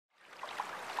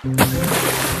Well,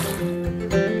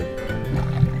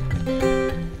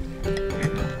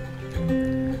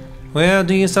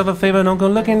 do yourself a favor, don't go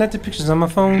looking at the pictures on my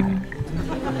phone.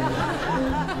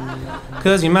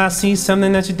 'Cause you might see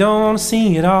something that you don't want to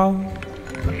see at all.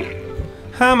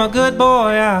 I'm a good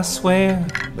boy, I swear,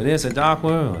 but it's a dark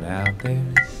world out there.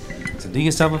 So do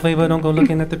yourself a favor, don't go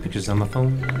looking at the pictures on my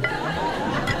phone.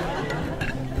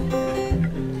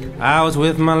 I was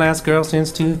with my last girl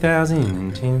since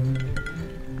 2010.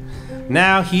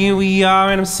 Now here we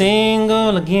are and I'm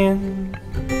single again.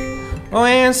 Oh,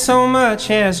 and so much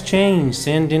has changed.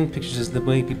 Sending pictures is the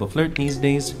way people flirt these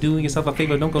days. So do yourself a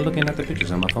favor, don't go looking at the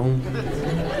pictures on my phone.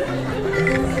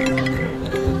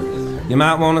 You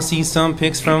might want to see some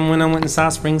pics from when I went and saw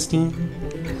Springsteen.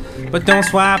 But don't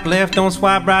swipe left, don't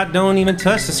swipe right, don't even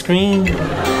touch the screen.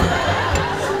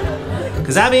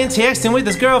 'Cause I've been texting with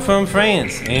this girl from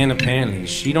France, and apparently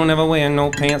she don't ever wear no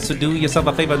pants. So do yourself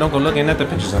a favor, don't go looking at the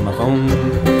pictures on my phone.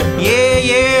 Yeah,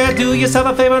 yeah, do yourself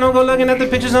a favor, don't go looking at the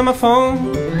pictures on my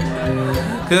phone.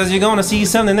 'Cause you're gonna see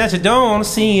something that you don't wanna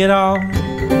see at all.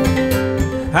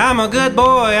 I'm a good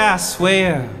boy, I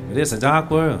swear, but it's a dark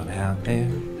world out there.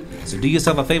 So do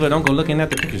yourself a favor, don't go looking at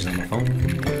the pictures on my phone.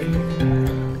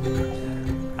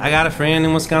 I got a friend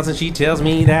in Wisconsin, she tells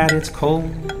me that it's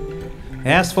cold.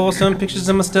 Asked for some pictures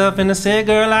of my stuff and I said,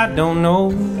 girl, I don't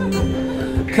know.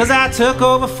 'Cause I took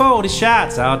over 40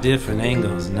 shots, all different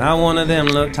angles, and not one of them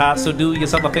looked hot. So do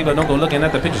yourself a favor, don't go looking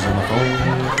at the pictures on my phone.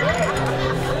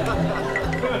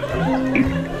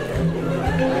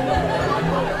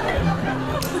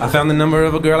 I found the number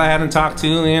of a girl I hadn't talked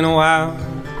to in a while.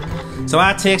 So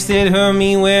I texted her,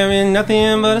 me wearing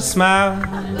nothing but a smile.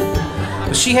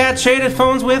 But she had traded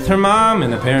phones with her mom,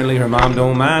 and apparently her mom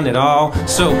don't mind at all.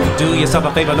 So do yourself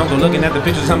a favor, don't go looking at the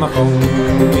pictures on my phone.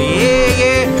 Yeah,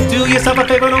 yeah, do yourself a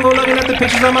favor, don't go looking at the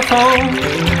pictures on my phone.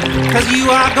 'Cause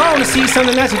you are gonna see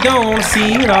something that you don't wanna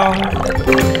see at all.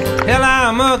 Hell,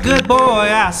 I'm a good boy,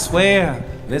 I swear,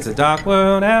 but it's a dark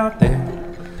world out there.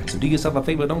 So do yourself a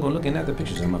favor, don't go looking at the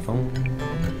pictures on my phone.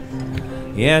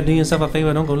 Yeah, do yourself a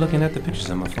favor, don't go looking at the pictures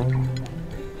on my phone.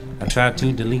 I tried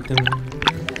to delete them,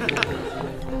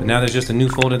 but now there's just a new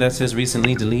folder that says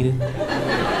recently deleted.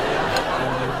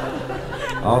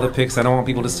 All the pics I don't want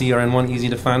people to see are in one easy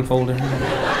to find folder.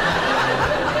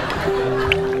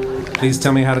 Please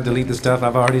tell me how to delete the stuff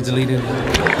I've already deleted.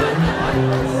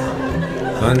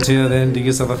 Until then, do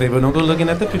yourself a favor, don't go looking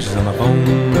at the pictures on my phone.